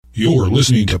You're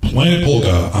listening to Planet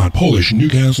Polka on Polish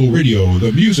Newcastle Radio.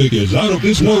 The music is out of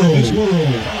this world.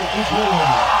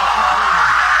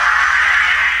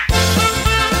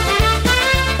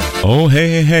 Oh,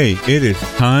 hey, it is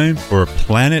time for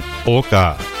Planet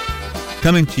Polka.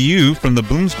 Coming to you from the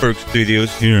Bloomsburg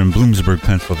studios here in Bloomsburg,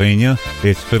 Pennsylvania,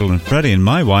 it's Fiddle and Freddie and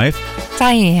my wife,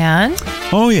 Diane.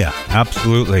 Oh, yeah,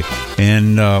 absolutely.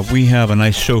 And we have a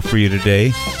nice show for you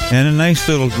today and a nice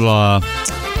little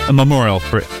a memorial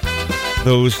for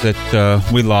those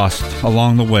that we lost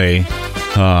along the way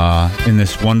in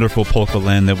this wonderful polka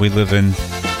land that we live in.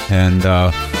 And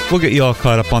we'll get you all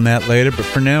caught up on that later. But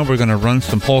for now, we're going to run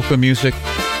some polka music.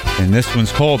 And this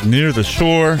one's called Near the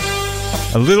Shore,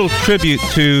 a little tribute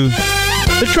to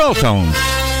the Trolltones.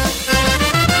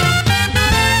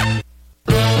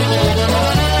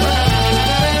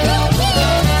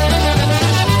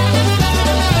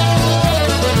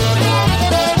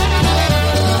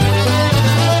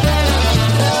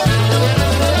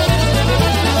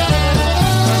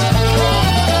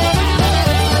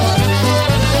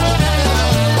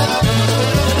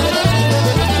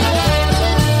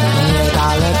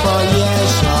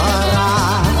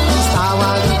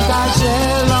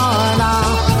 Zielona,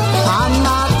 a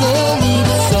na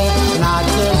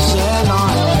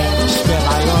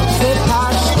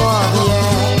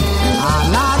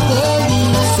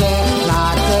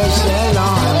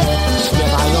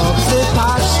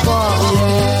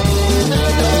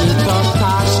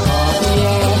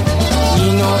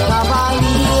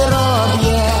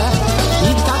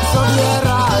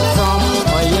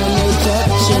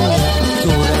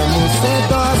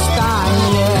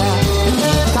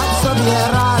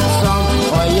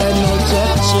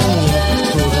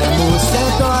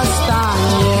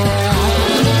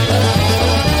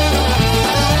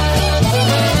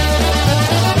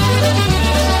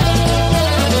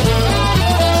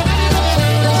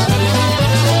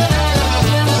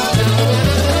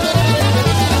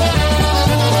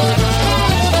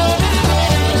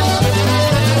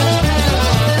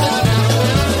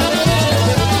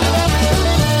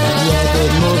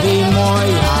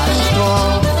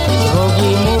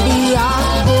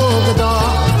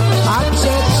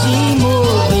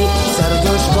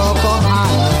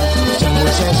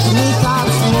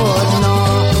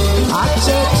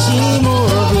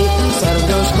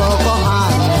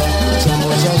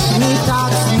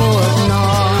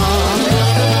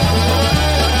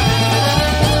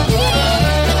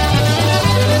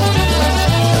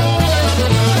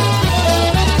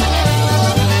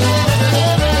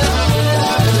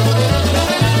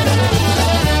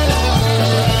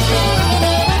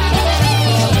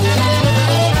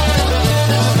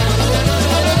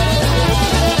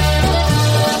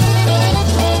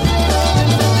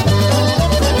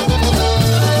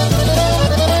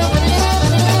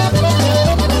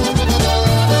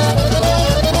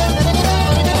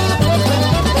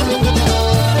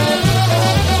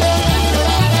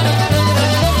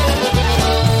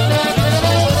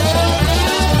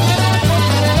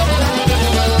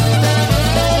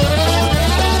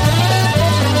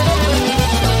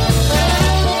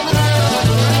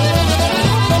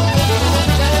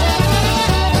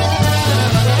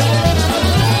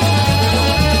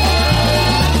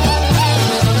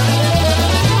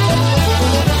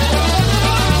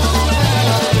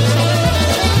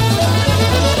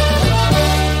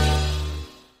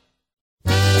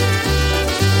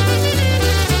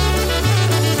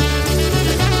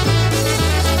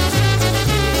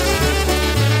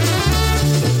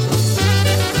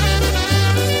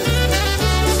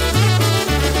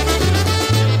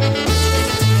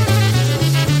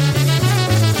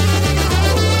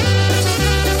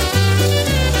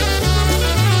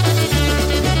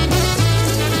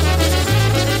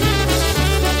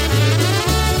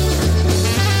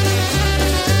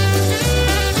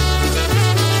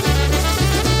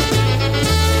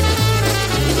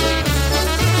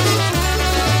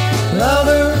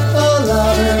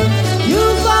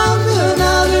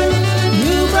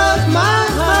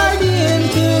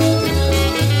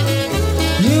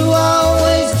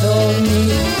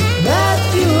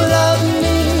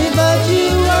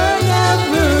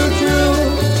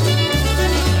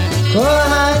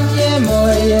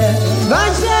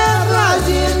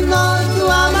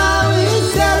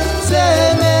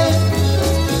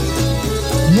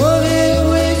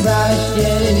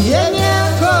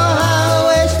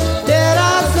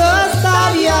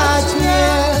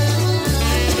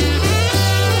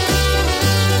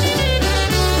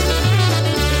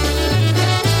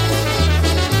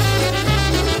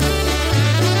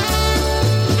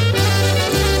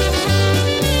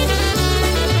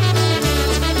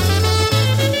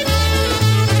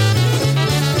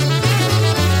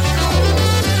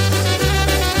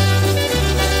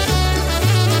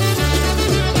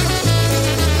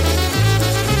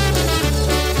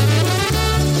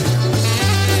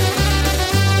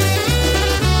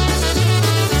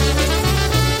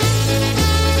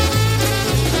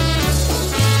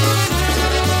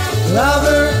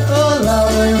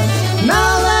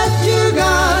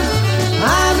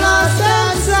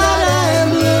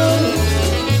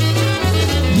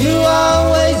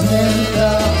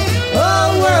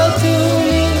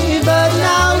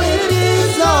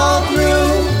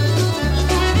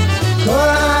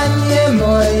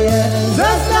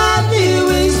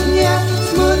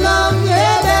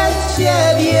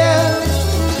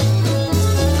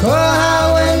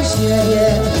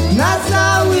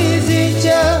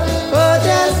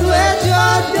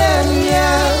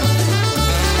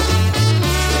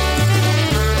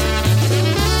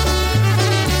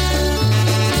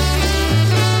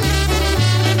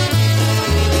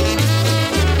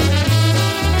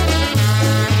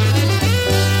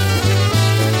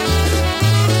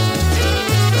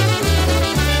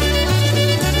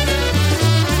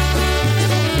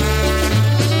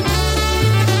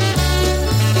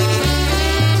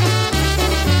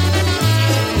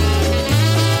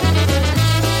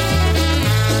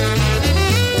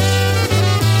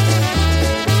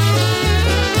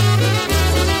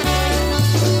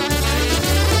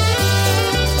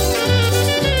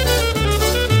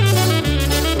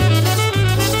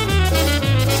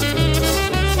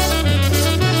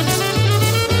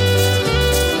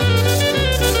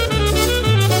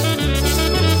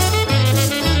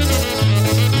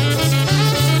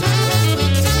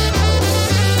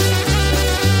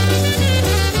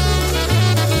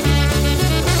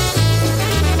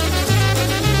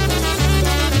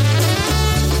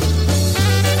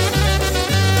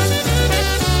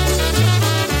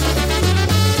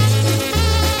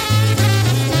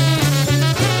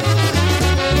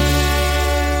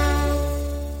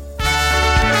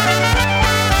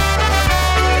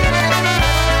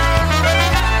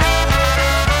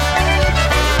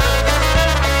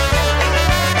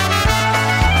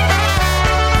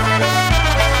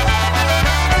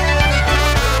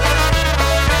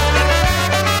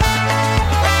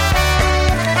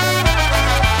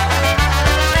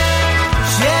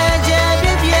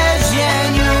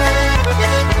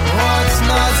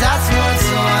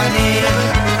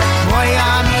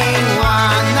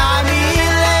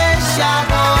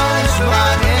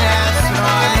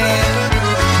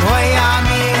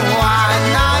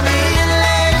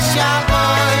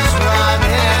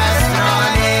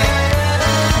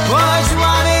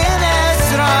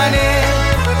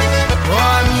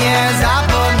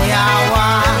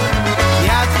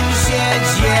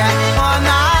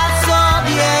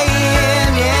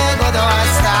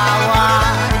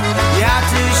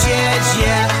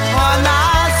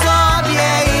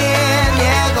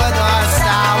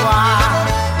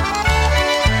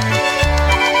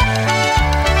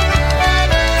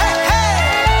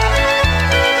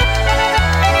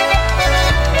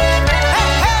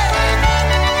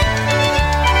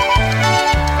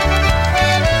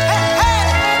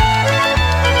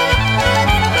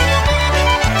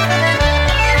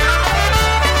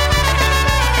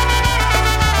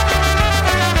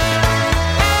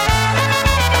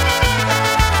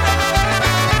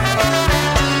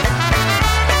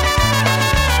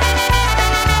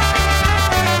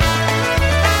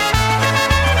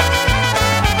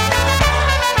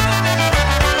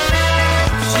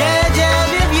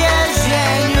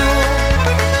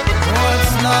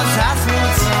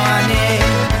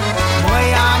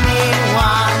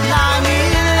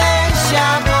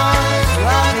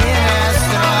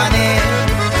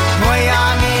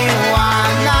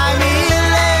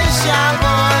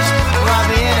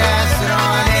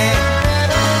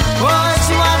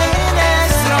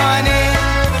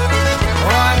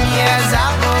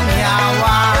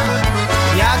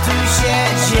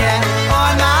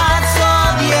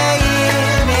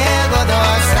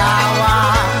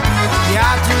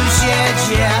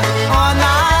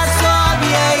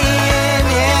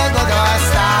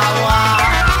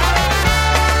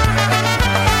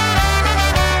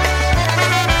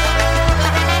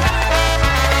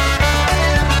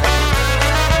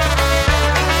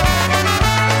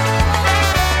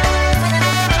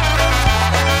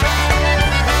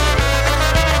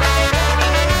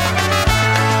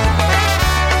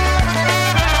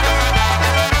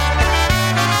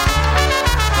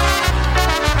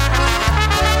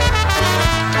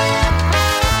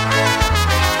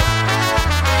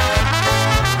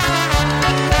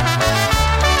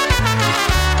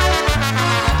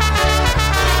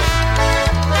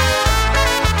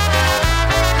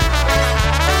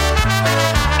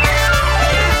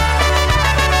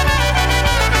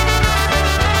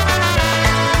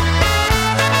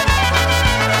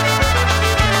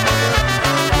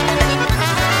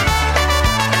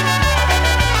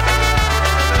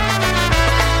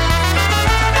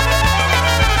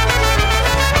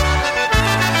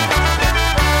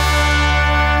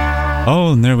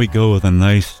Oh, and there we go with a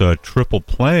nice triple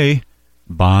play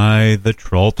by the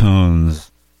Trolltones.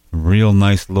 Real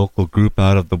nice local group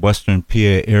out of the Western PA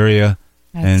area.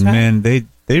 That's right. Man, they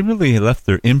really left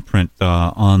their imprint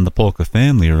on the Polka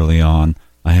family early on.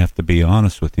 I have to be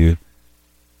honest with you.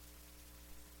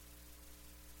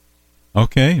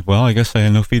 Okay, well, I guess I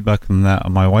had no feedback from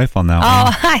my wife on that one.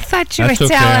 Oh, I thought you were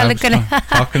okay.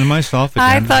 Talking to myself again.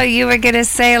 I thought you were going to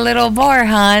say a little more,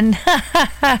 hon.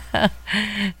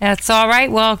 That's all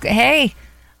right. Well, hey,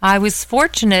 I was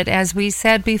fortunate, as we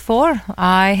said before.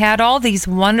 I had all these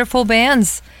wonderful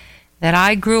bands that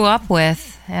I grew up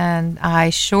with, and I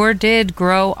sure did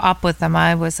grow up with them.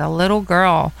 I was a little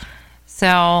girl, so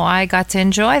I got to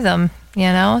enjoy them,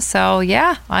 So,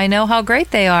 yeah, I know how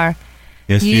great they are.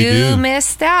 Yes, you do. You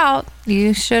missed out.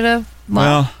 You should have.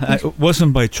 Well, it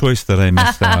wasn't by choice that I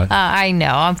missed out. I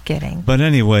know. I'm kidding. But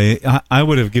anyway, I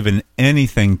would have given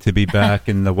anything to be back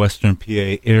in the Western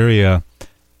PA area,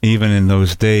 even in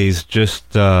those days,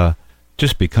 just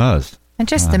because. And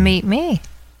just to meet me.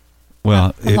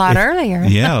 Well, a lot earlier.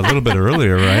 Yeah, a little bit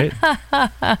earlier, right?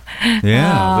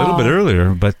 Yeah, a little bit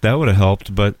earlier, but that would have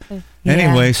helped. But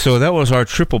anyway, so that was our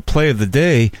triple play of the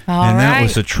day, and that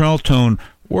was the Trolltone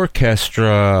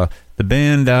Orchestra, the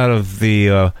band out of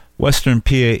the Western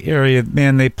PA area.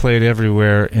 Man, they played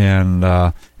everywhere, and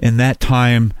in that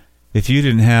time, if you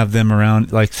didn't have them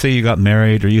around, like say you got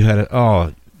married or you had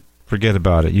forget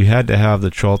about it. You had to have the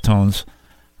Trolltones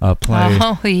play.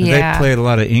 Oh, yeah. They played a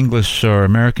lot of English or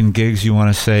American gigs, you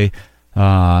want to say,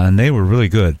 and they were really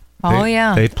good.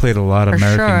 They played a lot of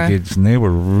American gigs, and they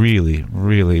were really,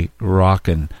 really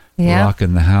rocking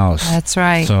the house. That's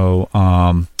right. So,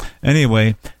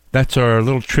 anyway, that's our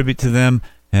little tribute to them,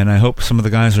 and I hope some of the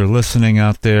guys are listening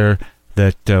out there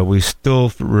that we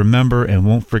still remember and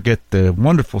won't forget the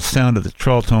wonderful sound of the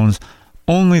Trolltones.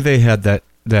 Only they had that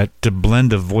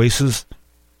blend of voices,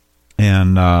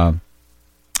 and one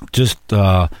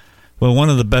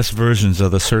of the best versions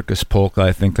of the circus polka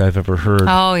I think I've ever heard.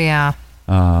 Oh, yeah.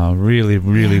 Really,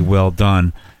 really well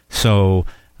done. So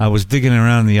I was digging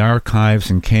around the archives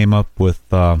and came up with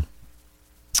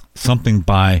something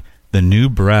by the New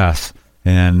Brass,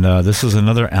 and this is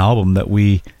another album that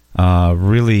we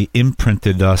really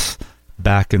imprinted us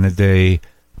back in the day.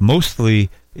 Mostly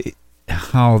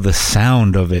how the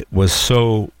sound of it was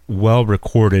so well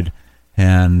recorded,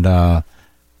 and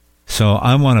so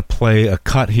I want to play a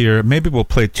cut here. Maybe we'll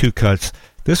play two cuts.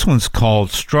 This one's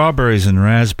called Strawberries and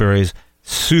Raspberries.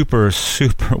 Super,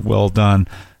 super well done.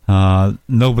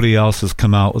 Nobody else has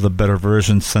come out with a better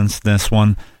version since this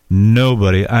one.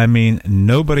 Nobody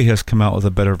has come out with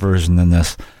a better version than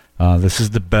this. This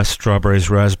is the best Strawberries,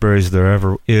 Raspberries there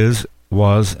ever is,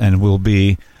 was, and will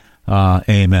be.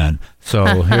 Amen.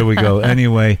 So here we go.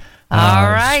 Anyway, all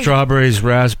right. Strawberries,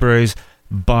 Raspberries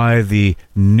by the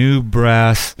New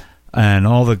Brass and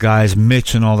all the guys,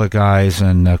 Mitch and all the guys,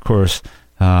 and of course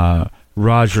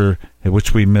Roger,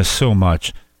 which we miss so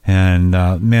much. And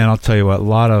man, I'll tell you what, a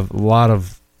lot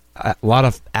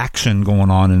of action going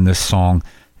on in this song,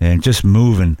 and just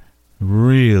moving.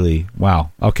 Really,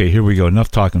 wow. Okay, here we go.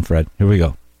 Enough talking, Fred. Here we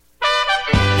go.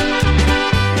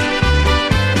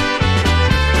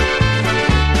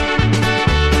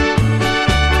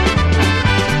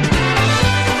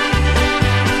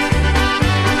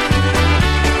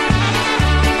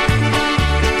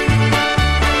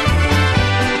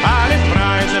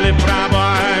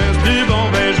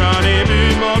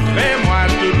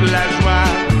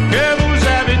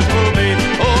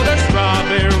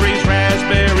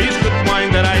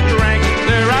 That I drank,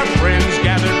 there are friends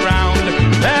gathered round.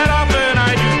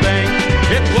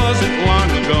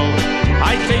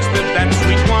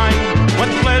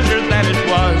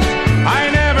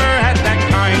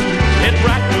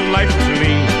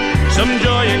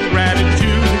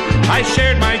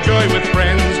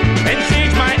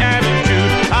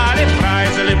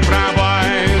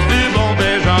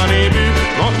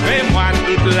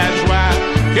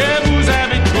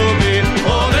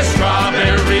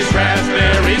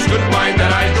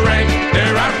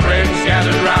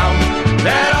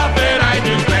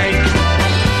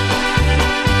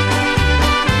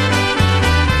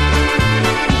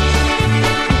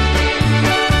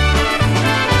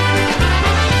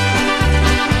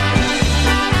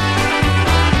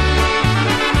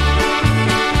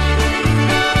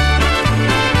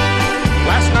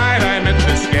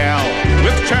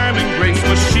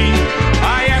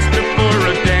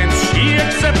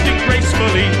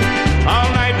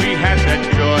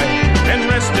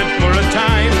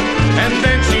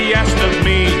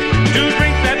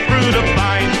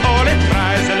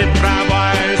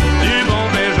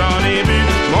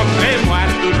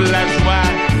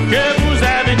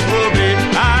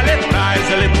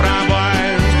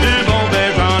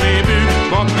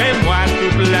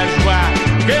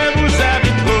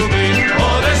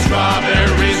 Oh, the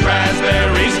strawberries,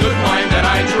 raspberries, good wine that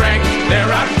I drank. There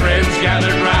are friends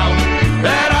gathered round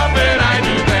that often I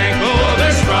do thank. Oh,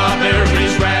 the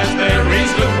strawberries,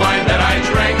 raspberries, good wine that I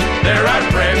drank. There are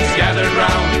friends gathered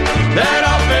round that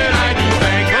often I do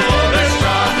thank. Oh, the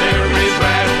strawberries,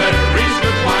 raspberries,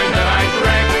 good wine that I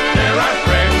drank. There are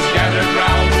friends gathered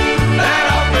round that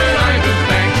often I do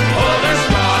thank. Oh, the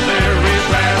strawberries,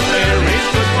 raspberries,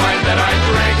 good wine that I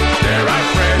drank. There are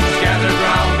friends gathered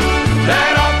round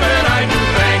that often I do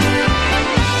thank.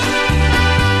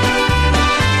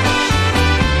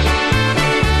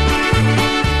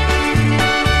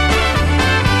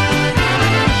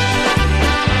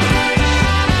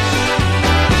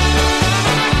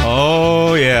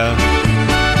 Oh, yeah.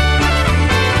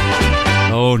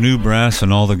 Oh, New Brass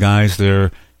and all the guys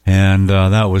there. And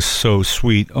that was so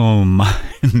sweet. Oh, my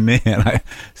man.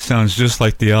 Sounds just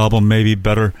like the album, maybe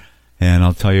better. And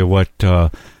I'll tell you what,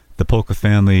 the Polka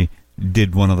family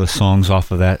did one of the songs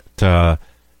off of that, that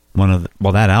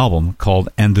album called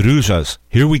Andruzas.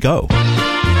 Here we go.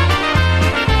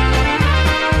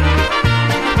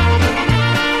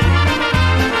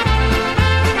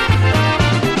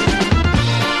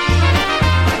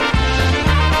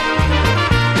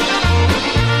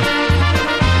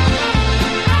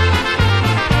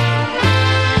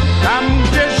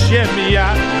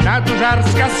 Ziemia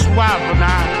nadżarska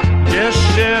sławna, gdzie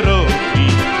szeroki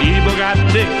i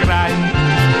bogaty kraj.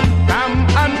 Tam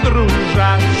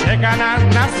Andróża czeka na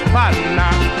nas panna,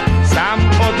 sam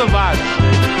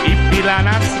odważny i pila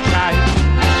nas czaj.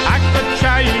 A kto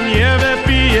czaj nie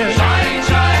wypije, czaj,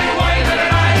 czaj, łaj,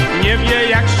 nie wie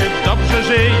jak się dobrze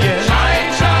żyje.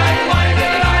 Czaj, czaj, łaj,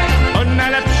 on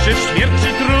najlepszy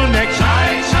śmierci trunek.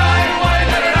 Czaj, czaj, łaj,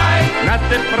 na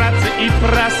te pracy i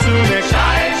prasunek.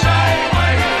 Czaj, czaj,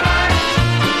 łaj,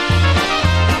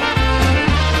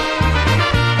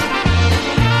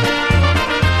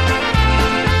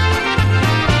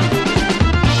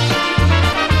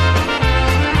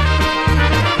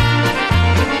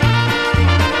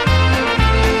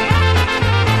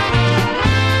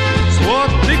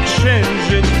 Złoty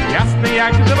księżyc, jasny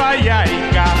jak dwa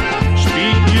jajka,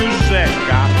 śpi już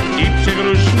rzeka i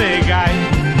przegróżny gaj.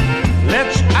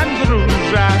 Lecz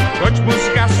Andróża, choć mu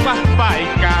zgasła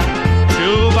bajka,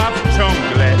 czuwa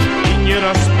ciągle i nie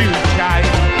rozpił czaj.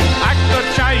 A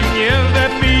kto czaj nie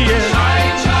wypije, czaj,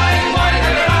 czaj,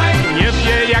 nie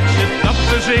wie jak się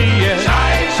dobrze żyje.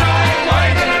 Czaj,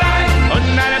 czaj,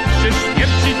 on najlepszy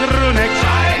śmierci trunek.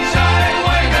 Czaj, czaj,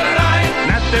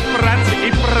 na te pracy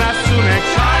i prasunek.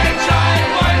 Czaj, czaj,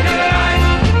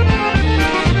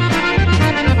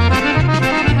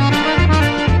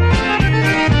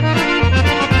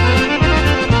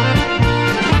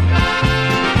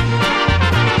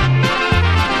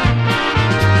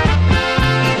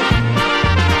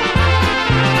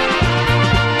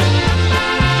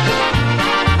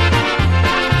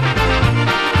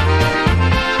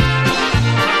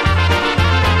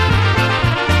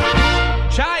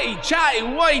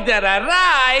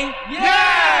 Wojderaraj!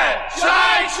 Yeah!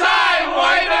 Chai, chai,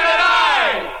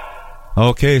 Wojderaraj!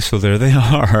 Okay, so there they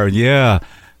are. Yeah.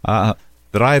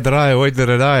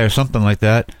 Drai, or something like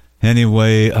that.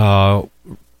 Anyway,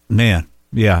 man,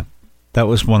 yeah, that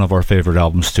was one of our favorite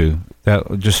albums too.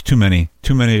 That just too many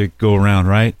to go around,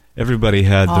 right? Everybody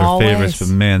had their Always. favorites, but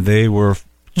man, they were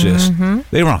just,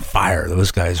 they were on fire,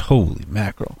 those guys. Holy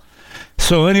mackerel.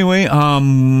 So anyway,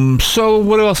 so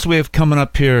what else do we have coming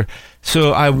up here?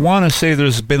 So I want to say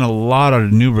there's been a lot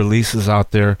of new releases out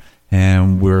there,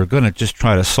 and we're going to just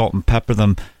try to salt and pepper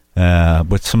them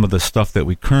with some of the stuff that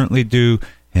we currently do,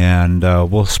 and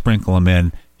we'll sprinkle them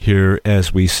in here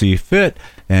as we see fit.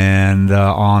 And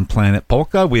on Planet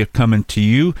Polka, we are coming to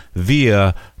you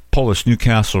via Polish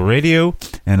Newcastle Radio,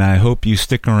 and I hope you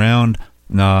stick around,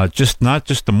 not just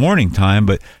the morning time,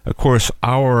 but of course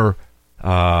our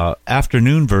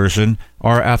afternoon version,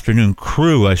 our afternoon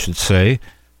crew, I should say.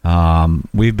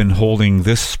 We've been holding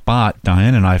this spot,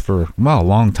 Diane and I, for, well, a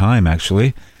long time,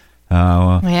 actually.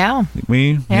 Yeah. It's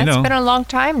been a long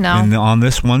time now. And on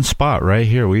this one spot right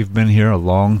here, we've been here a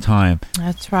long time.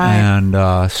 That's right.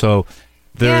 And so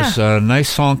there's a nice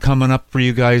song coming up for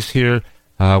you guys here.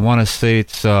 I want to say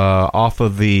it's off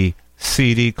of the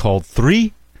CD called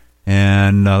 3.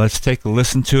 And let's take a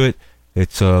listen to it.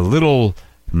 It's a little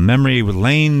memory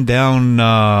lane down...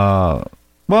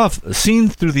 well, seen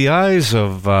through the eyes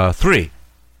of 3,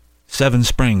 7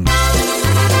 Springs.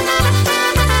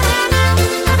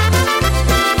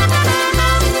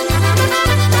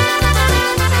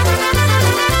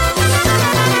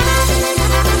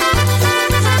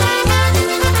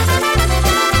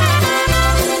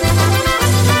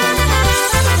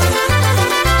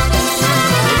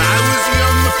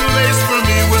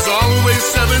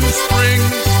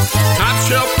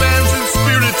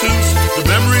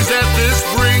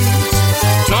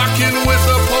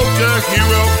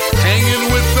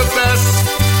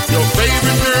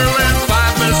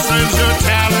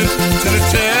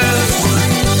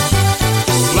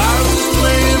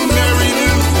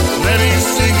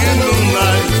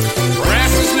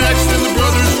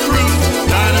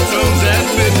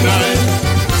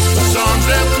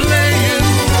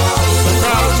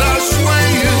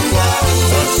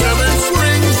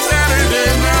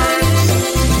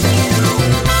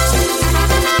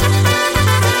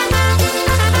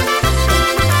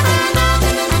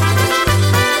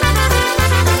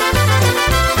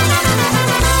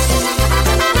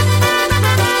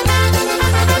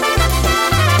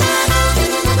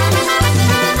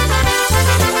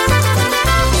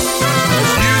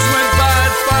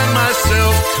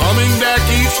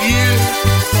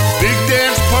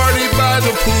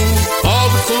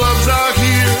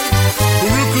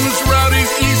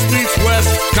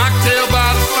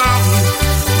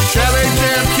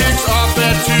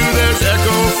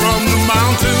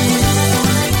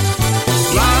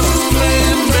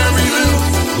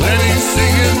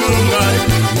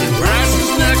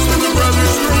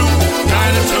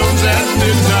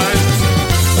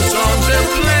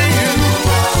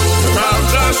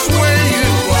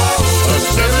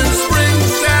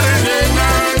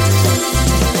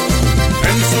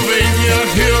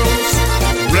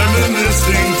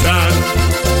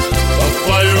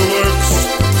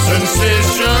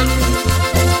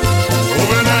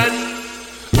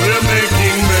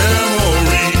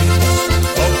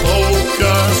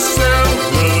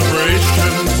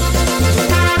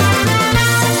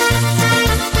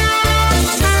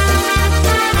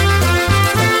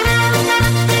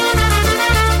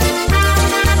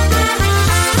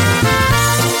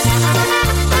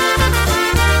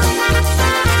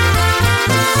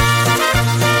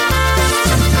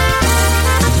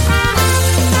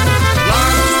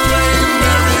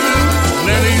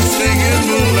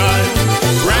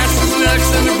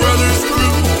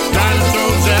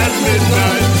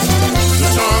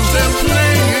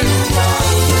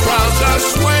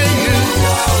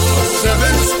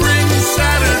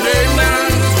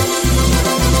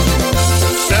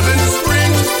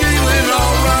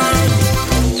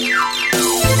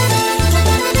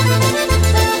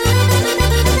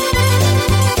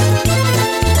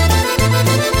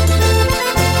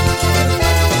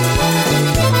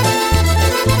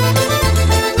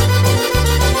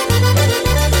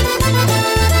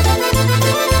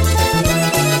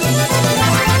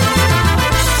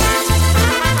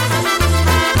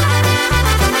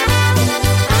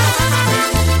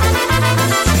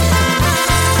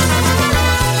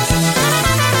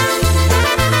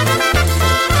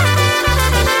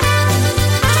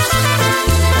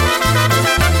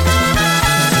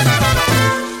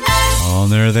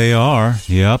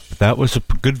 Yep, that was a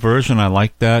good version. I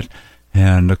like that.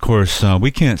 And, of course,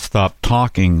 we can't stop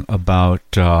talking about,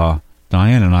 Diane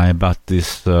and I, about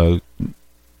this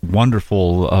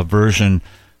wonderful version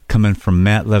coming from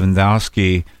Matt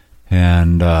Lewandowski,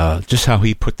 and just how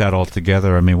he put that all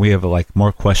together. I mean, we have like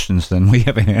more questions than we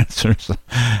have answers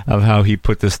of how he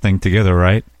put this thing together,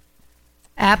 right?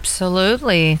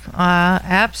 Absolutely.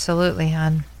 Absolutely,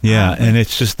 hon. Yeah, and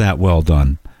it's just that well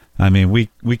done. I mean,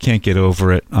 we can't get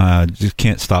over it. Just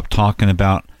can't stop talking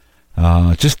about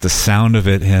just the sound of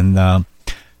it, and the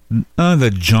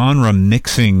genre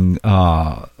mixing,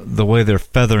 the way they're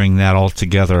feathering that all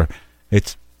together.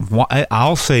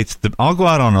 I'll say I'll go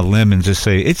out on a limb and just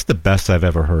say it's the best I've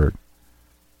ever heard.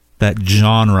 That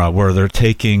genre where they're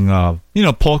taking,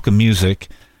 polka music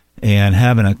and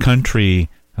having a country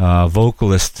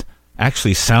vocalist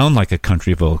actually sound like a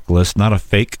country vocalist, not a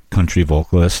fake country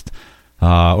vocalist,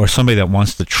 or somebody that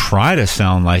wants to try to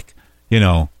sound like,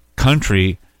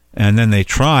 country, and then they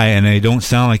try and they don't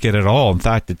sound like it at all. In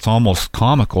fact, it's almost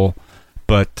comical.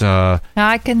 But now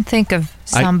I can think of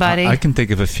somebody. I can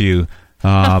think of a few.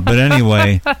 But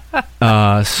anyway,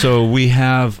 so we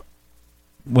have,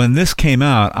 when this came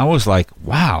out, I was like,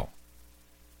 wow,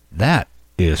 that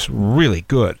is really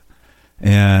good.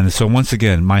 And so once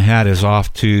again, my hat is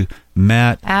off to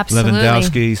Matt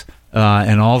Lewandowski's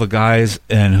and all the guys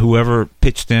and whoever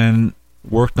pitched in,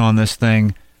 worked on this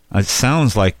thing. It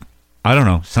sounds like, I don't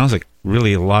know, sounds like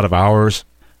really a lot of hours.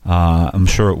 I'm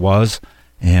sure it was.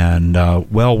 And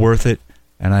well worth it.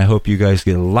 And I hope you guys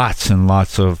get lots and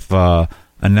lots of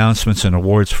announcements and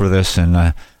awards for this. And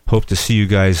I hope to see you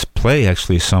guys play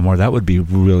actually somewhere. That would be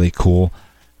really cool.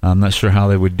 I'm not sure how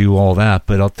they would do all that.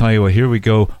 But I'll tell you what, here we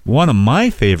go. One of my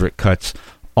favorite cuts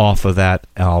off of that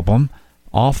album,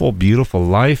 Awful Beautiful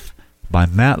Life by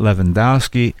Matt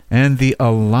Lewandowski and The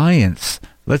Alliance.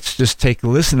 Let's just take a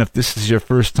listen. If this is your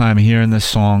first time hearing this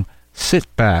song, sit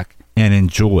back and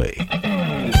enjoy.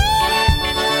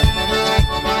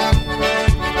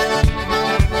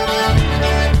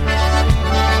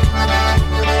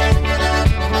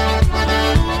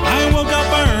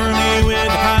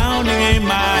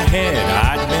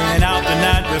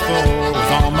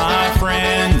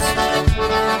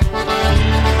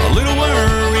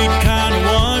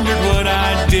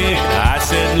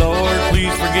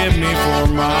 Forgive me for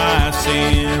my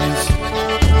sins.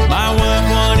 My wife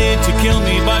wanted to kill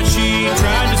me, but she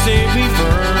tried to save me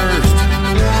first.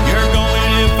 You're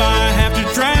going if I have to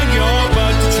drag your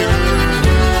butt to church.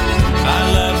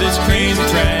 I love this crazy,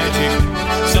 tragic,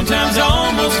 sometimes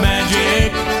almost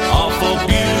magic, awful,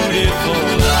 beautiful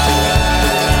life.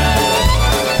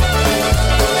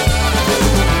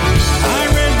 I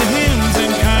read the hymns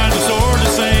and kind of sort of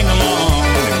sang along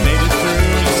and made it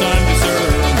through the Sunday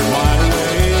sermon wide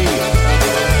awake.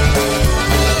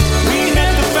 We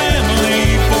had the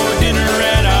family for dinner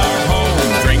at our home,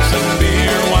 drink some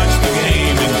beer, watch the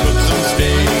game, and cook some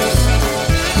steaks.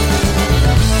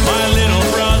 My little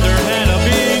brother had a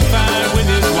big fight with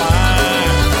his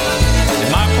wife, and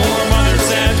my poor mother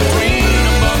sat between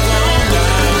them both all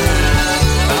night.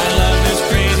 I love this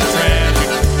crazy, tragic,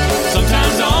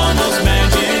 sometimes almost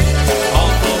magic,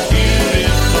 awful,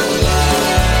 beautiful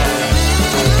life.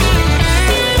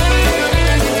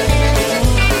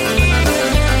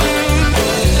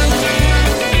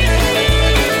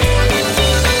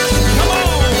 Come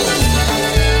on!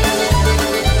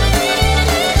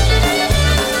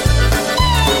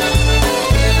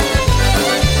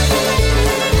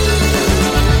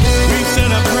 We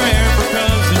said a prayer for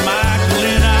cousin Michael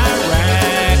in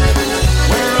Iraq.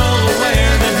 We're all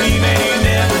aware that he may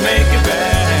never make it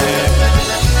back.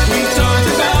 We talked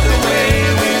about the way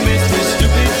we missed his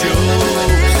stupid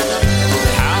jokes,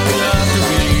 how he loved to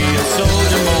be a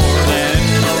soldier more than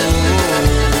most.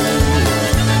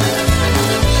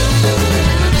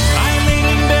 I laid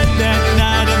in bed that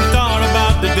night and thought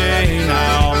about the day,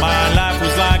 how my life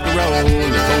was like a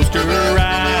roller coaster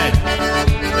ride.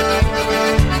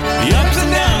 The ups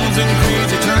and downs and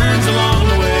crazy turns along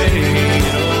the way,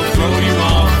 it'll throw you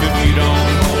off if you don't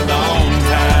hold on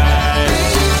tight.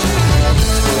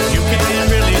 You can't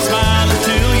really smile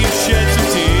until you shed some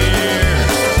tears.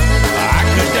 I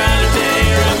could die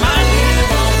today or I might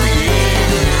live on for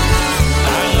years.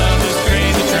 I love this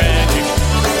crazy, tragic,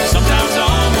 sometimes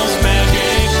almost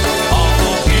magic,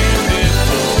 awful,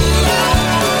 beautiful life.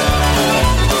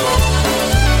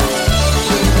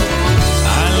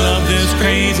 I love this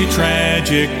crazy,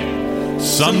 tragic,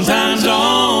 sometimes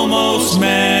almost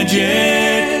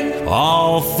magic,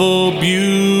 awful,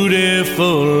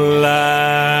 beautiful life.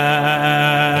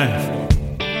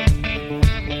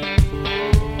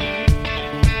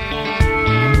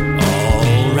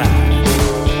 All right.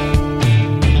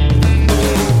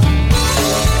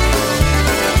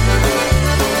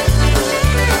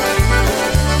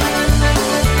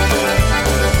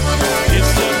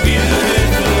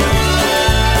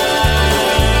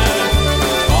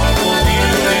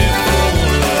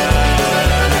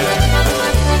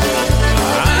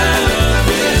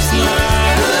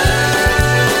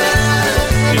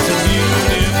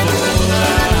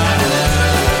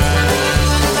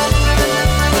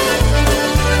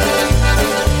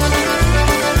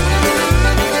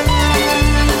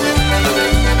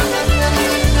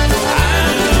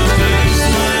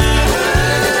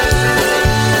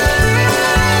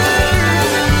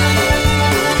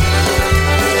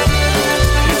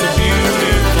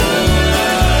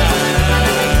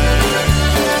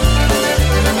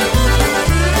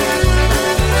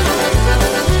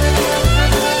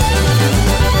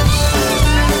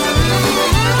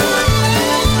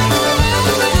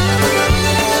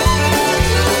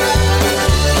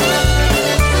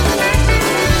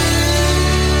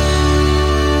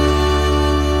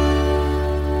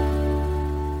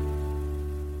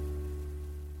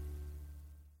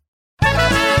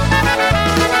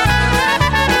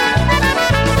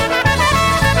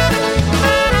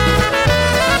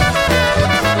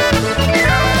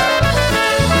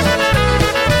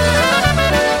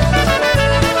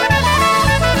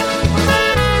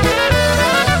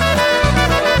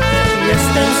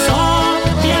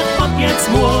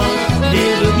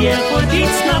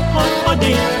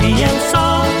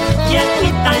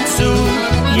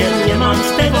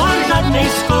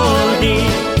 schody.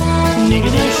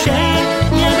 Nigdy się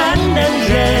nie będę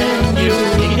żenił,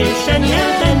 nigdy się nie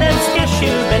będę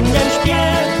spieszył, będę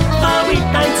śpiewał i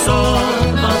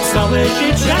tańcował, całe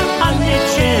życie Pannie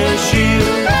cieszył.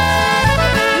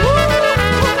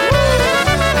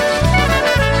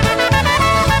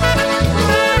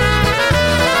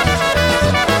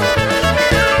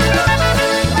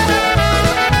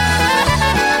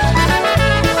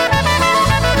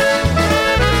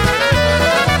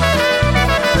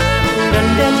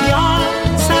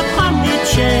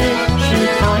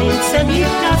 Tańcem i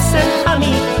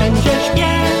piosenkami będzie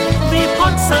śpiewy,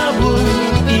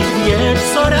 pocałunki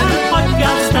wieczorem pod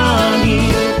gwiazdami.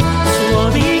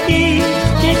 Słowiki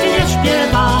pięknie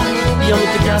śpiewają,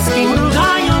 gwiazdki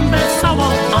mrugają wesoło,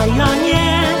 a ja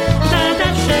nie będę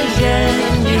się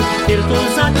żenił, tylko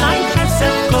zatańczę se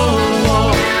w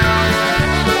koło.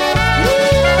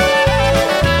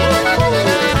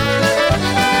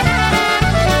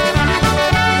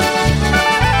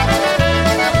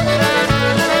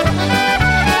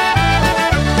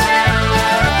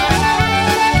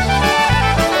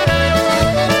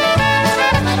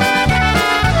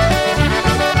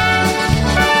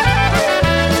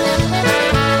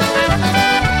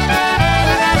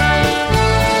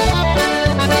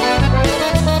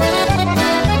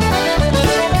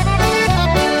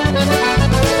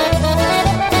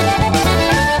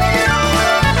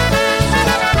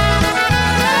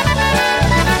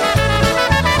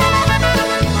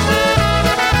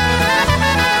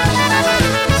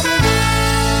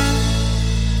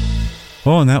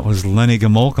 Oh, and that was Lenny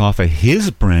Gamolk off of his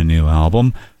brand new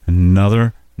album.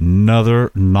 Another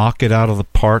knock it out of the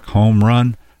park home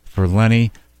run for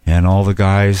Lenny and all the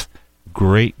guys.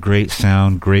 Great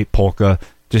sound, great polka.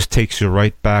 Just takes you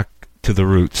right back to the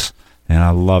roots. And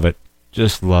I love it.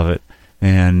 Just love it.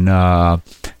 And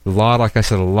like I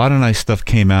said, a lot of nice stuff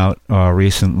came out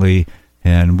recently,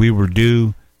 and we were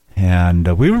due,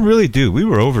 and we were really due. We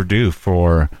were overdue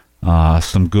for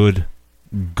some good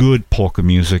polka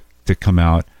music to come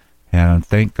out, and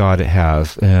thank God it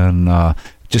has. And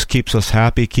just keeps us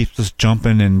happy, keeps us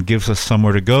jumping, and gives us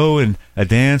somewhere to go and a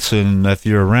dance. And if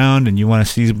you're around and you want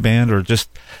to see the band or just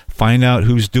find out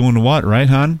who's doing what, right,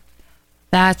 hon?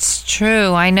 That's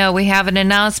true. I know we haven't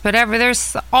announced, but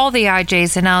there's all the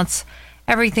IJs announce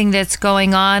everything that's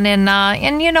going on.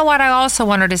 And you know what? I also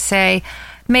wanted to say,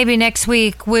 maybe next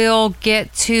week we'll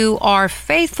get to our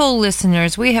faithful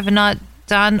listeners. We have not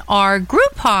done our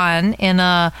Groupon in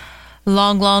a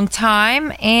long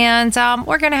time, and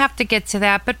we're going to have to get to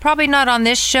that, but probably not on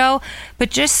this show, but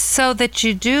just so that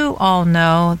you do all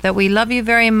know that we love you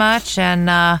very much, and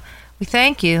we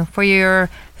thank you for your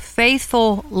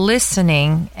faithful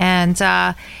listening. And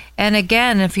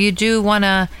again, if you do want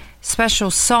a special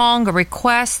song, a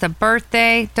request, a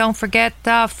birthday, don't forget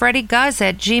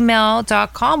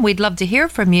freddyguz@gmail.com. We'd love to hear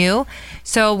from you.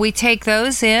 So we take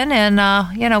those in,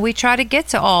 and we try to get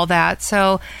to all that.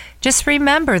 So just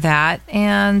remember that,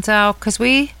 and because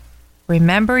we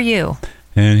remember you.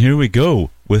 And here we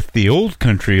go with the old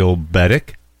country old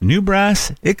Bedek, New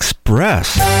Brass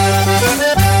Express.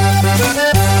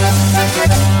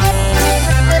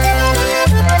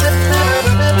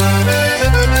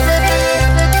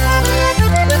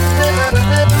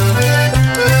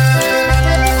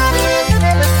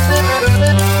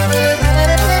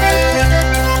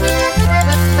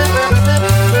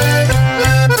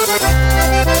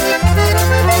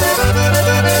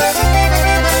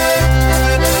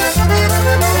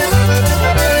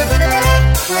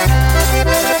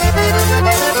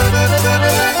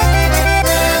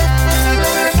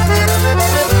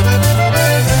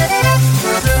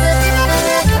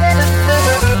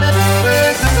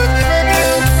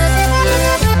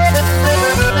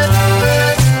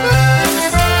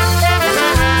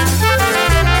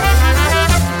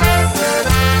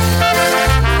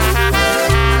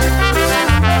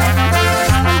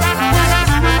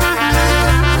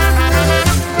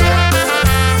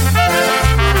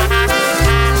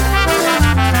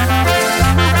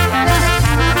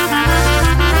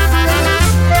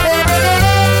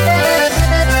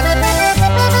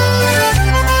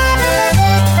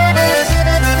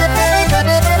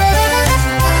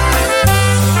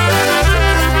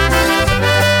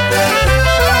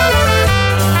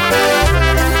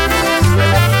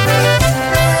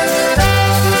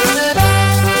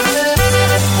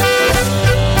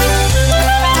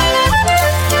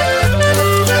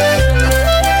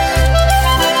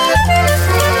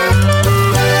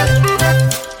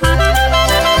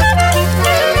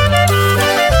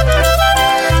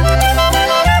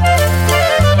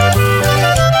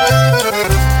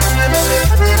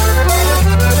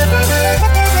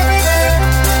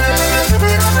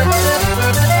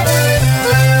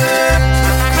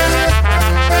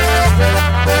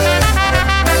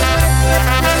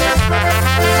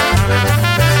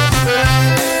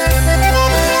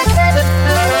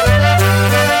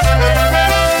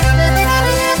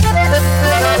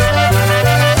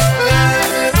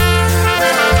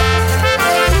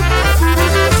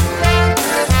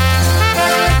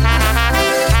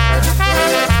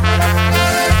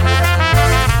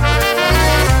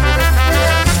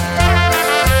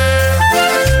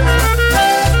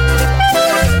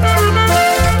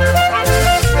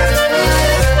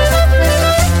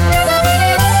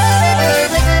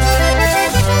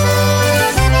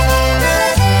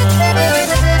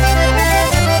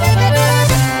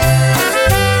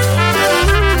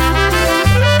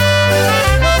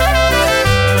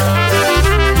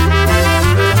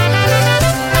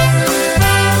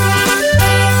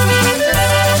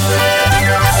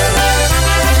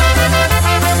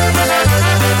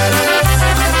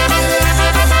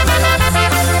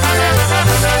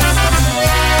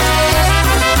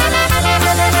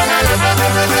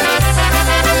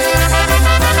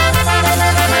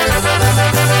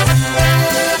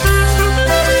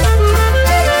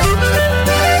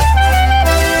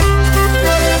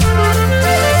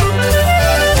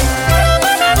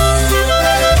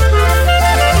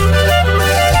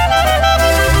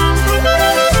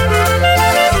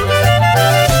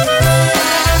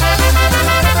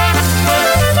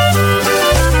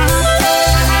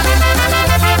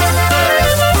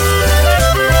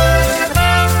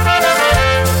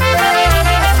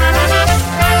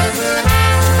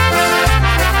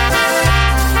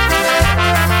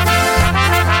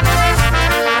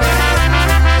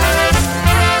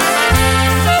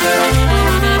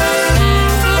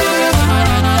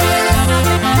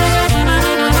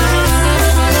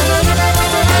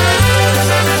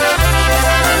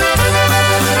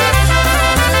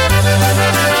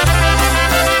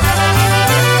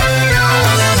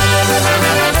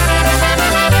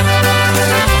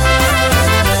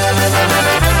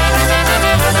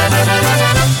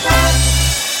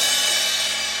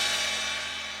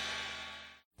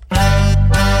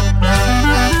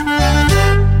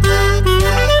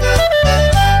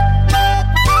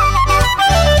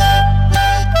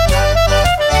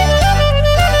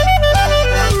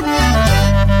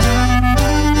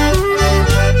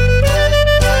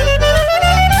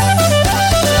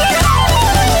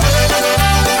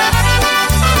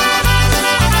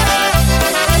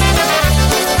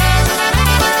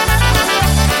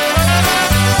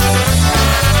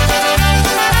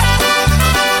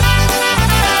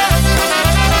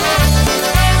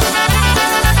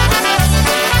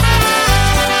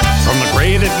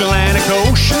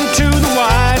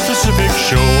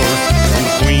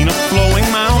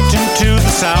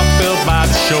 built by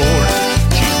the shore.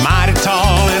 She's mighty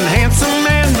tall and handsome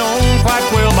and known quite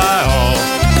well by all.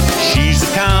 She's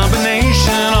a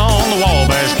combination on the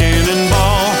Wabash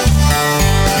Cannonball.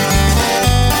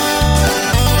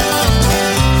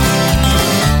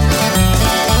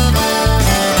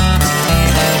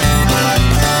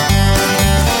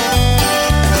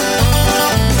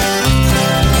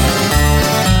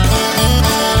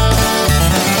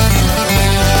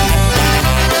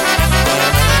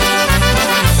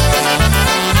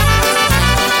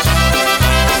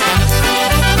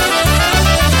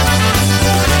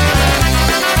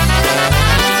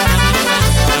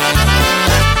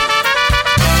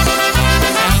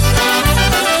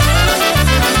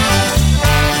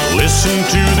 Listen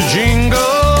to the jingle,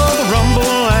 the rumble,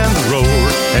 and the roar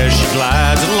as she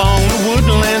glides along the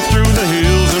woodland through the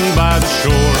hills and by the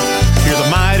shore. Hear the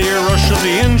mighty rush of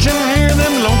the engine, hear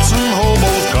them lonesome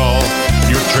hobos call.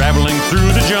 You're traveling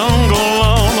through the jungle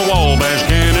on the Wabash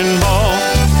Cannonball.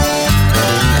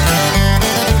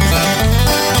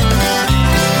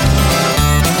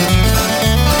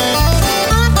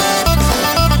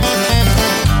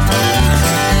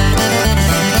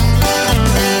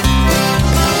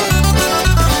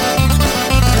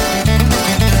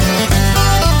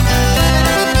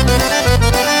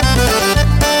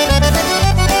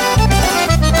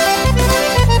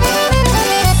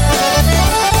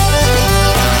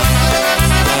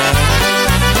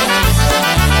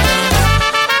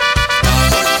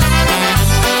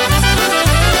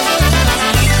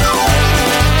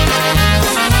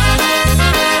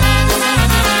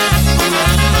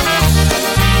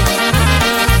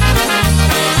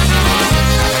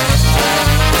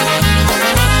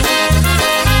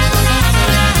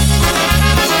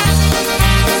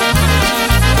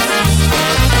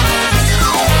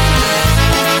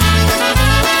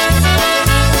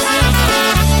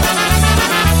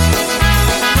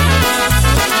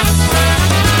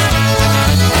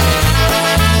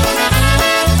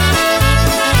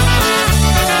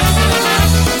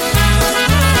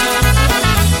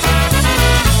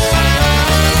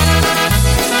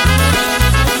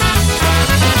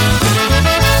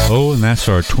 That's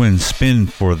our twin spin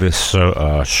for this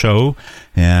show.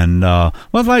 And well,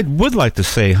 I would like to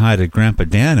say hi to Grandpa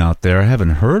Dan out there. I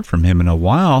haven't heard from him in a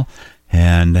while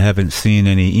and haven't seen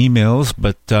any emails,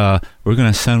 but we're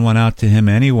going to send one out to him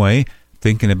anyway,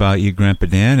 thinking about you, Grandpa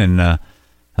Dan. And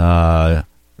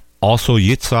also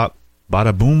Yitzhak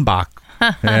Bada Boom Bach.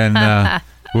 And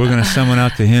we're going to send one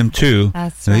out to him, too.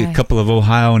 That's right. A couple of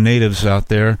Ohio natives out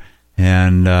there.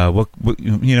 And what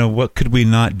could we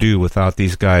not do without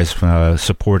these guys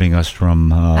supporting us from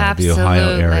the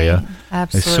Ohio area?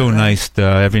 Absolutely. It's so nice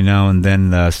every now and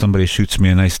then somebody shoots me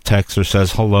a nice text or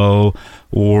says hello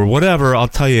or whatever. I'll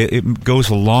tell you, it goes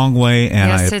a long way, and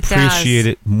yes, I appreciate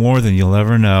it more than you'll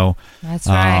ever know. That's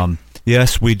right.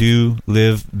 Yes, we do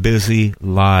live busy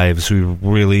lives. We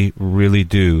really, really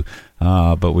do.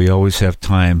 But we always have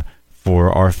time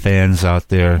for our fans out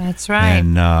there. That's right.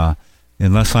 And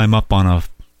unless I'm up on a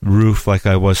roof like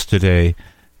I was today.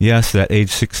 Yes, at age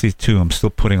 62, I'm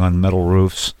still putting on metal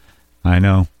roofs. I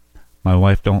know. My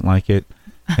wife don't like it,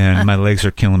 and my legs are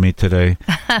killing me today.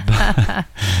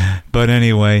 But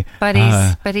anyway. But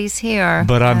he's here.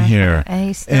 But I'm here. And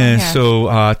he's still here.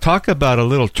 So talk about a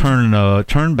little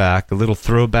turn back, a little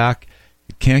throwback.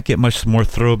 You can't get much more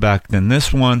throwback than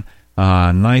this one.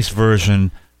 Nice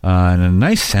version and a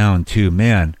nice sound, too.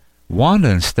 Man, Wanda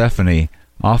and Stephanie,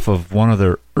 off of one of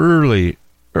their early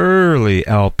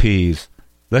LPs.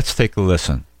 Let's take a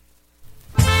listen.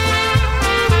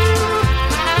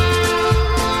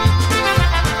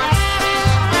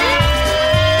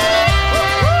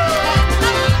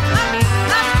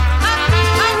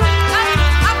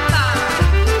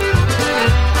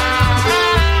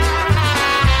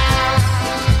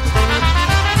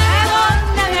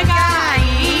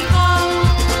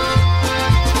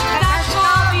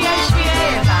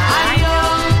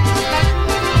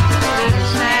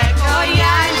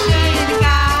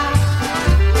 Kojarzynka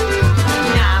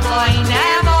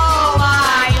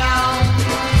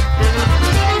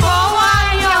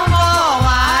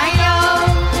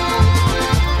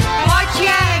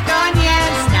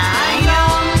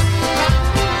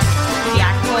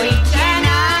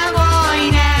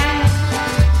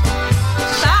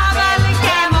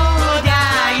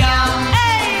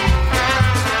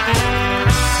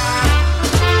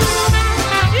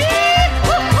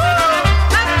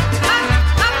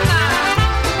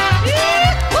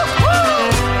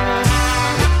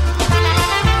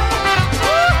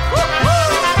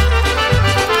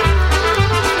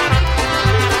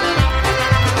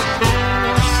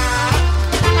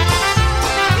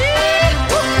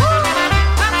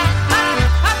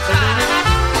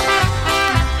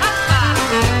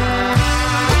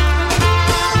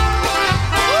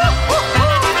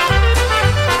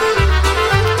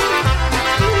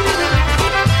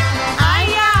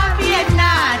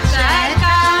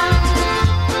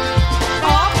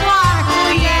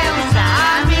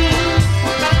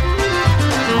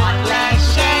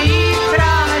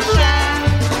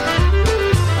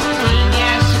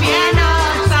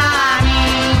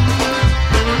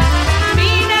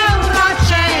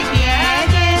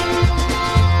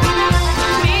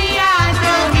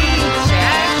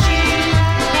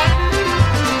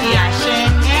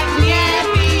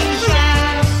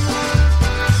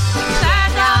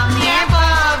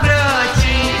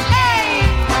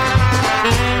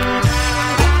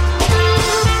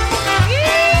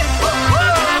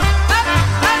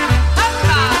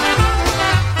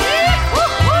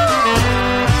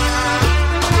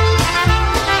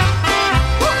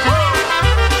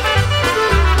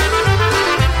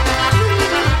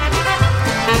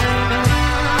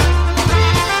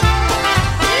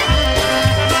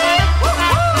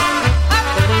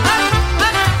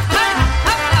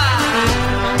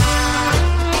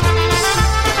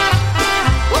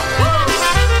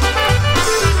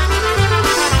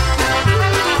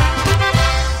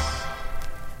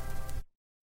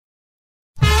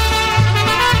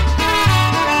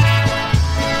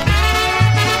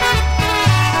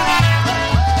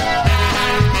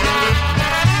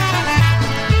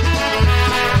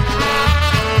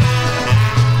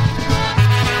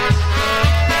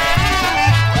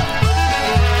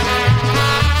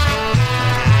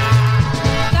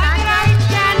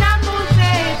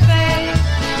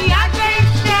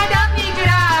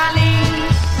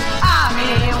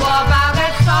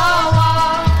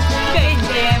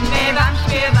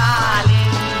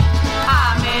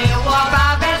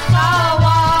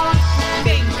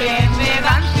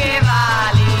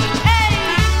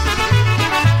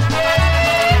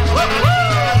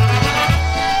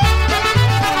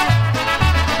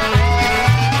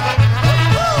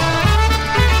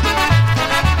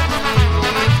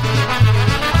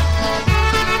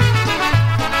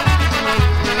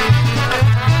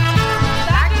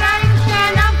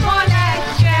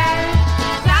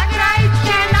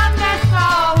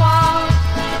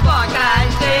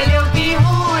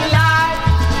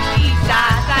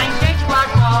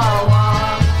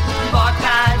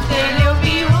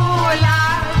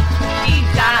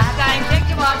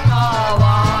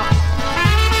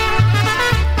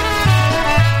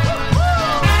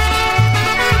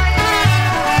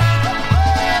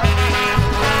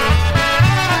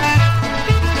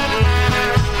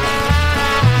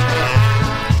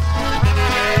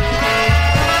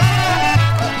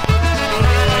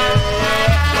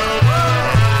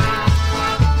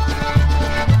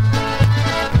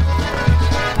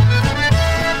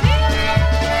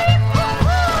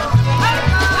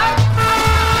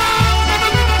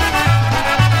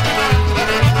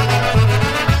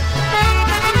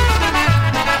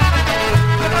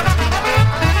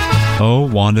Oh,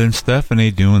 Wanda and Stephanie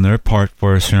doing their part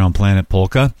for us here on Planet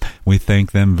Polka. We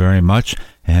thank them very much.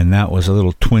 And that was a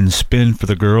little twin spin for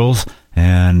the girls.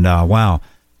 And wow,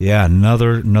 yeah,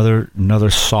 another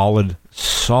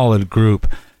solid group.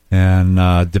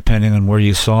 And depending on where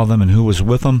you saw them and who was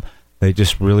with them, they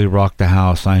just really rocked the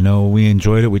house. I know we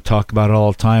enjoyed it. We talk about it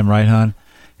all the time, right, hon?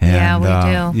 And, yeah, we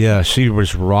do. Yeah, she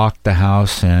was rocked the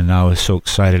house, and I was so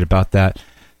excited about that.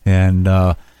 And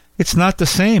it's not the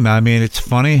same. I mean, it's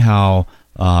funny how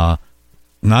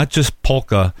not just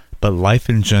polka, but life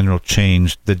in general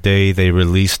changed the day they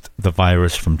released the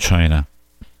virus from China.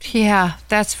 Yeah,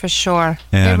 that's for sure.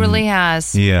 And, it really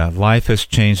has. Yeah, life has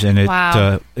changed, and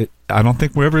Wow. I don't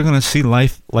think we're ever going to see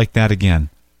life like that again.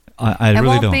 I It really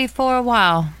won't don't. be for a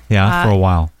while. Yeah, for a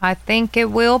while. I think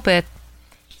it will, but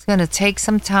it's going to take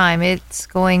some time. It's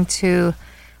going to,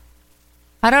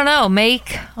 I don't know,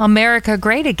 make America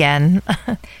great again.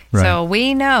 Right. So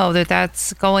we know that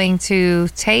that's going to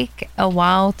take a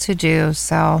while to do.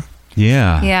 So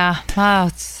Yeah. yeah,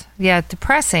 it's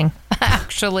depressing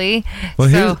actually. Well,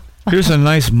 so here's a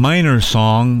nice minor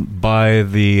song by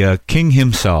the king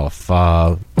himself,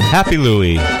 Happy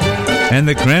Louie, and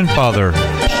the grandfather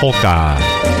Polka.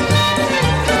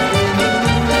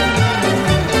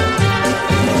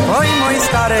 Oj mój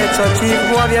stary, co ci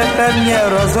w głowie pewnie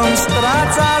rozum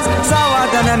stracasz, za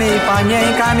ładnymi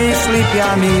panienkami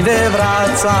szlipiami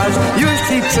wywracasz. Już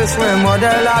ci przyszły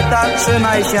młode lata,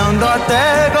 trzymaj się do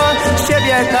tego, z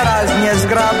ciebie teraz nie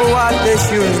zgrabuła,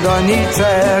 tyś już do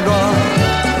niczego.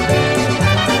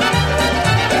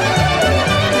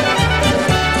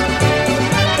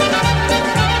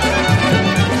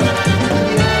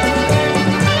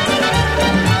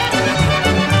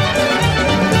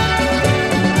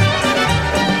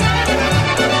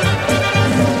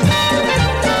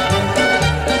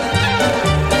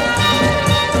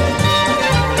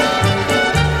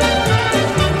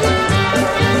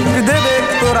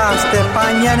 Z tych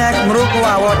panienek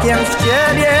mrugła łokiem w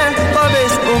ciebie, to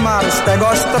byś umarł z tego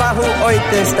strachu, oj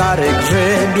ty stary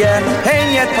grzybie.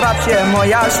 Hej, nie trap się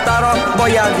moja staro, bo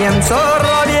ja wiem co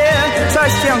robię,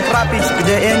 coś się trapić,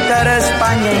 gdy interes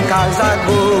panienka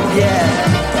zagubię.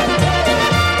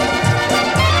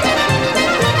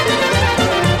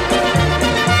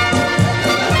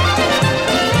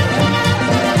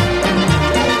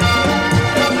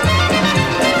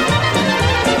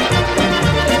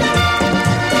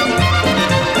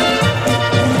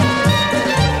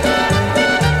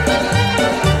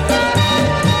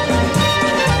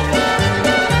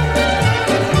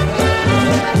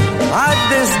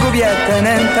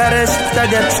 Ten interes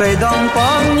wtedy przyjdą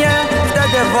po mnie,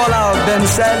 wtedy wolałbym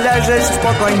se leżeć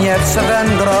spokojnie w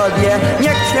swym grobie.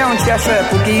 Niech się cieszę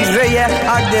póki żyję,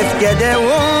 a gdy kiedy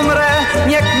umrę,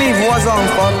 niech mi włożą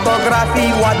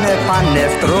fotografii ładne panny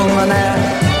w trumnę.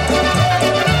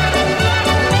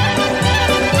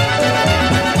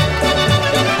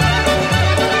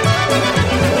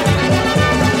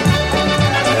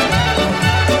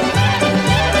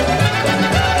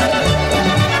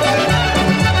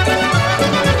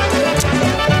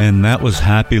 And that was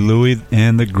Happy Louie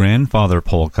and the grandfather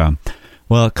polka.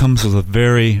 Well, it comes with a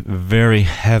very, very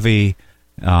heavy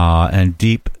and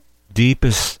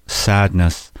deepest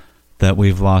sadness that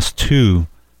we've lost two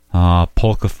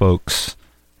polka folks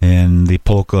in the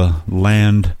polka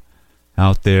land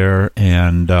out there.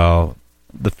 And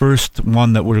the first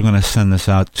one that we're going to send this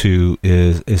out to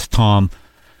is Tom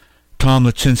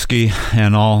Lachinsky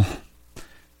and all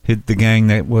the gang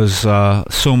that was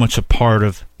so much a part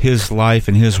of his life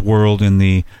and his world in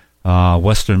the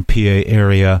Western PA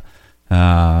area.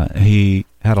 He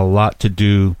had a lot to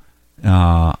do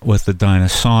with the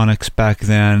Dynasonics back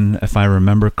then, if I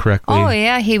remember correctly. Oh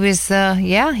yeah, he was.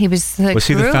 He was. Was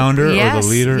he the founder or the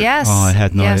leader? Yes. Oh, I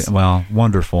had no yes. idea. Well,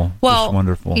 wonderful. Well, just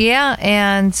wonderful. Yeah,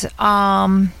 and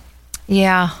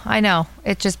yeah, I know.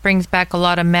 It just brings back a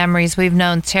lot of memories. We've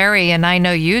known Terry, and I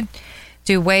know you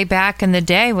do way back in the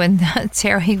day when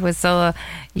Terry was a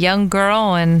young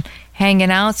girl and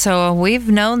hanging out. So we've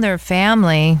known their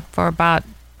family for about,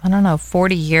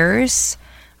 40 years,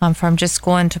 from just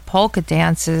going to polka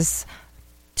dances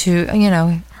to,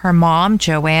 her mom,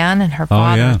 Joanne, and her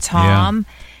father, Tom.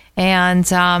 Yeah.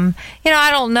 And,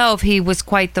 I don't know if he was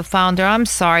quite the founder. I'm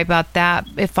sorry about that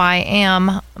if I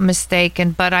am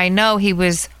mistaken, but I know he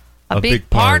was a big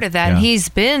part of that. Yeah. And he's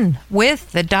been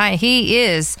with he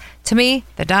is, to me,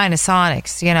 the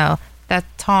Dynasonics, that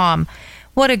Tom.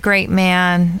 What a great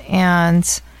man.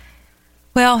 And,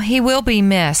 well, he will be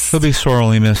missed. He'll be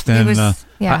sorely missed. And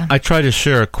I tried to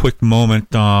share a quick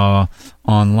moment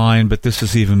online, but this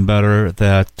is even better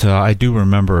that I do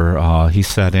remember he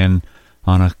sat in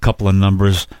on a couple of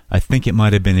numbers. I think it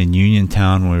might have been in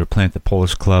Uniontown when we were playing at the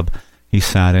Polish Club. He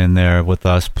sat in there with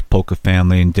us, Polka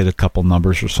family, and did a couple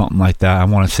numbers or something like that. I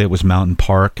want to say it was Mountain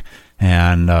Park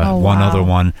and one other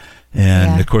one.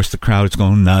 And, of course, the crowd was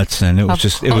going nuts, and it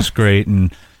was it was great.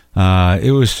 And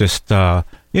it was just, a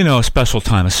special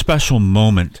time, a special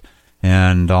moment.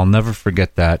 And I'll never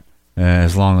forget that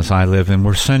as long as I live. And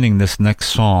we're sending this next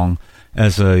song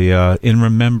as in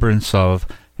remembrance of,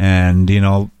 and,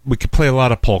 we could play a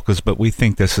lot of polkas, but we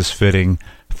think this is fitting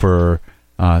for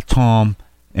Tom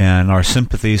and our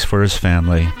sympathies for his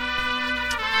family.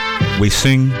 We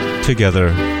Sing Together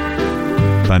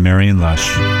by Marion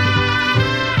Lush.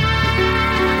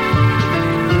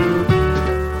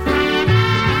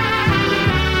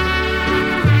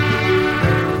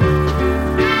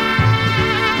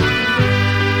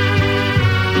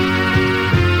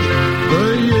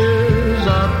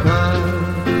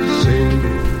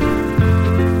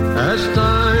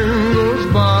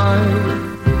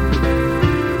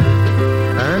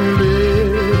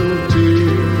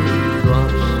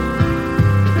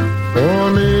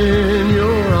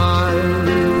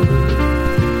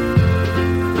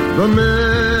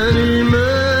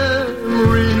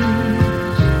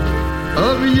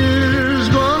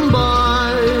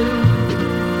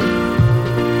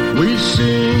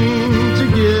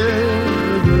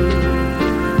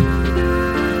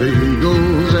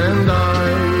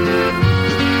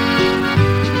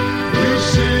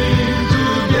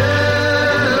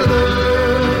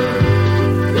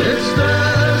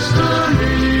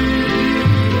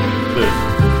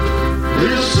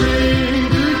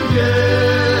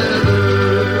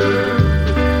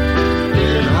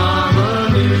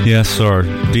 Yes, our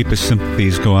deepest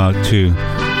sympathies go out to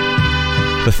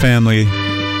the family.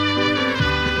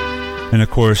 And of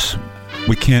course,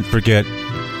 we can't forget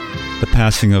the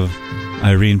passing of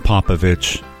Irene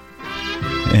Popovich.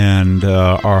 And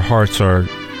our hearts are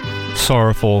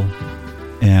sorrowful,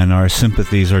 and our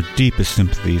sympathies, our deepest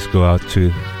sympathies, go out to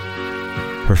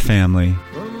her family.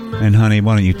 And honey,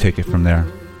 why don't you take it from there?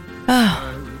 Oh.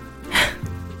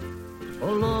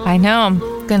 I know I'm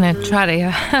going to try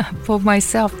to pull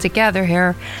myself together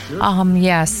here.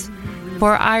 Yes,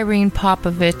 for Irene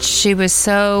Popovich, she was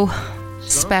so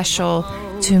special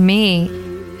to me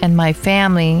and my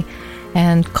family.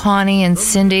 And Connie and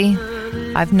Cindy,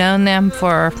 I've known them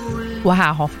for,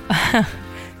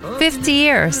 50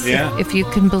 years, if you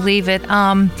can believe it.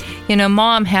 Mom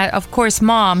had, of course,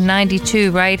 Mom,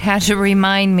 92, right, had to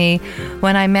remind me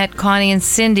when I met Connie and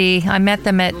Cindy. I met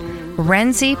them at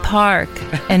Renzi Park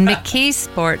in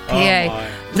McKeesport, PA,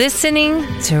 listening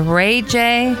to Ray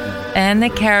J and the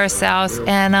Carousels.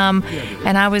 And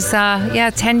I was,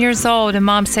 10 years old. And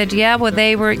Mom said,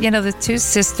 they were, the two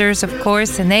sisters, of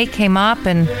course, and they came up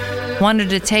and wanted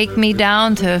to take me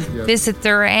down to visit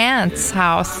their aunt's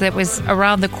house that was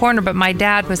around the corner. But my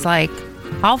dad was like,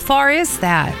 how far is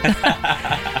that?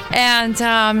 And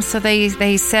so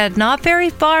they said, not very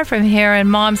far from here.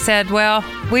 And Mom said, well,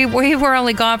 we were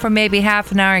only gone for maybe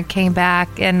half an hour and came back.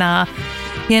 And,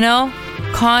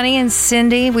 Connie and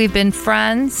Cindy, we've been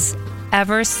friends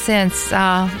ever since.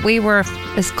 We were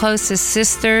as close as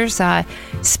sisters. I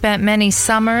spent many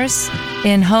summers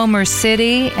in Homer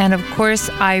City. And, of course,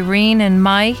 Irene and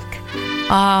Mike,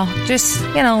 just,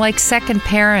 like second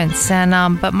parents.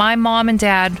 And but my mom and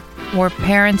dad were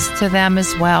parents to them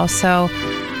as well. So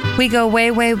we go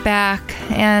way, way back,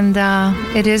 and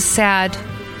it is sad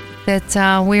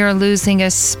that we are losing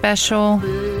a special,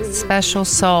 special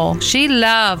soul. She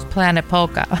loved Planet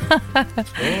Polka.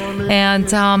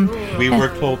 And we were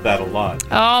told that a lot.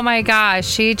 Oh my gosh,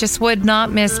 she just would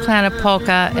not miss Planet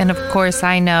Polka. And of course,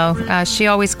 I know. She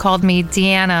always called me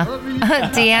Deanna.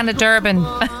 Deanna Durbin.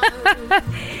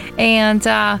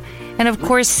 And of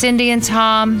course, Cindy and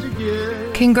Tom,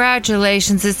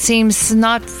 congratulations. It seems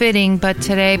not fitting, but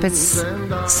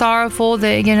sorrowful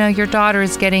that, your daughter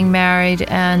is getting married,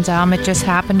 and it just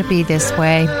happened to be this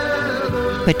way.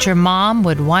 But your mom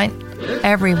would want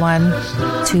everyone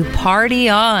to party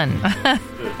on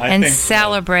and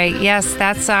celebrate. So. Yes,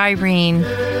 that's Irene.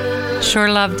 Sure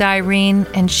loved Irene,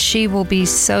 and she will be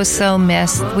so, so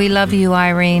missed. We love you,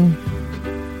 Irene.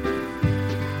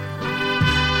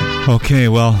 Okay,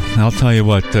 well, I'll tell you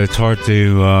what, it's hard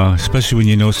to, especially when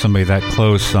you know somebody that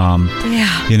close.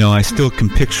 I still can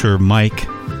picture Mike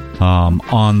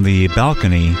on the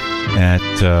balcony at,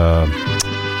 the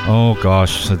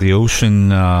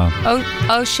ocean.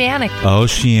 Oceanic.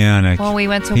 Oceanic. Well, we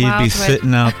went to He'd Wildwood. Be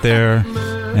sitting out there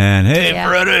and, hey,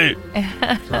 Freddie!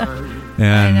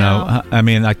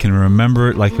 And, I can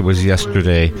remember it like it was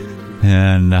yesterday,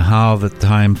 and how the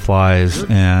time flies,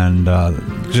 and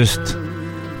just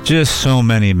just so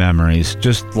many memories,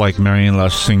 just like Marion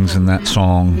Lush sings in that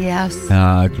song. Yes.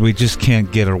 We just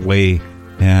can't get away.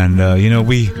 And,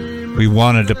 we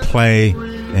wanted to play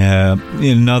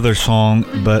another song,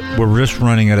 but we're just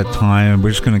running out of time.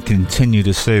 We're just going to continue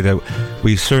to say that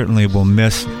we certainly will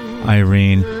miss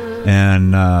Irene.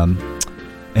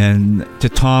 And to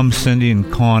Tom, Cindy, and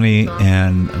Connie,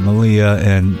 and Malia,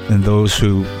 and those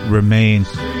who remain,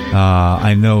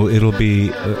 I know it'll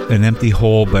be an empty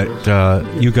hole, but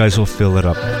you guys will fill it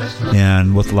up,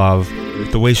 and with love,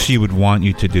 the way she would want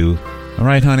you to do. All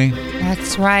right, honey?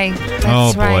 That's right.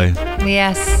 That's boy. Right.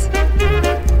 Yes.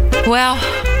 Well,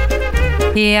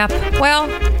 yep. Well,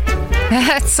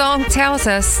 that song tells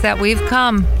us that we've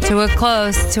come to a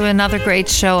close to another great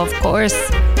show, of course.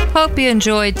 Hope you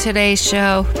enjoyed today's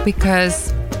show,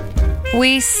 because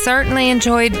we certainly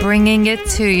enjoyed bringing it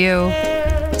to you.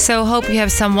 So hope you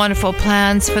have some wonderful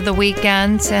plans for the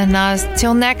weekend. And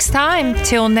till next time,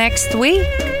 till next week,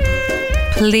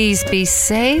 please be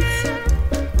safe.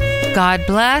 God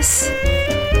bless.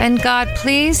 And God,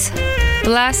 please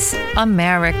bless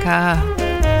America.